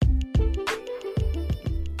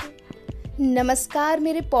नमस्कार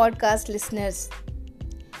मेरे podcast listeners.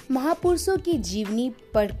 महापुरुषों की जीवनी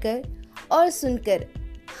पढ़कर और सुनकर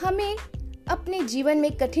हमें अपने जीवन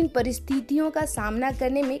में कठिन परिस्थितियों का सामना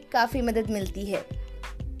करने में काफी मदद मिलती है।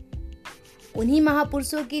 उन्हीं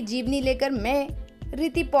महापुरुषों की जीवनी लेकर मैं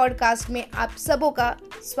रीति पॉडकास्ट में आप सबों का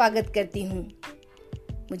स्वागत करती हूँ।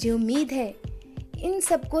 मुझे उम्मीद है इन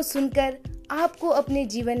सबको सुनकर आपको अपने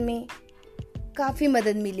जीवन में काफी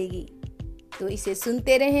मदद मिलेगी। तो इसे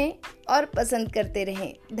सुनते रहें और पसंद करते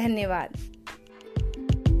रहें। धन्यवाद।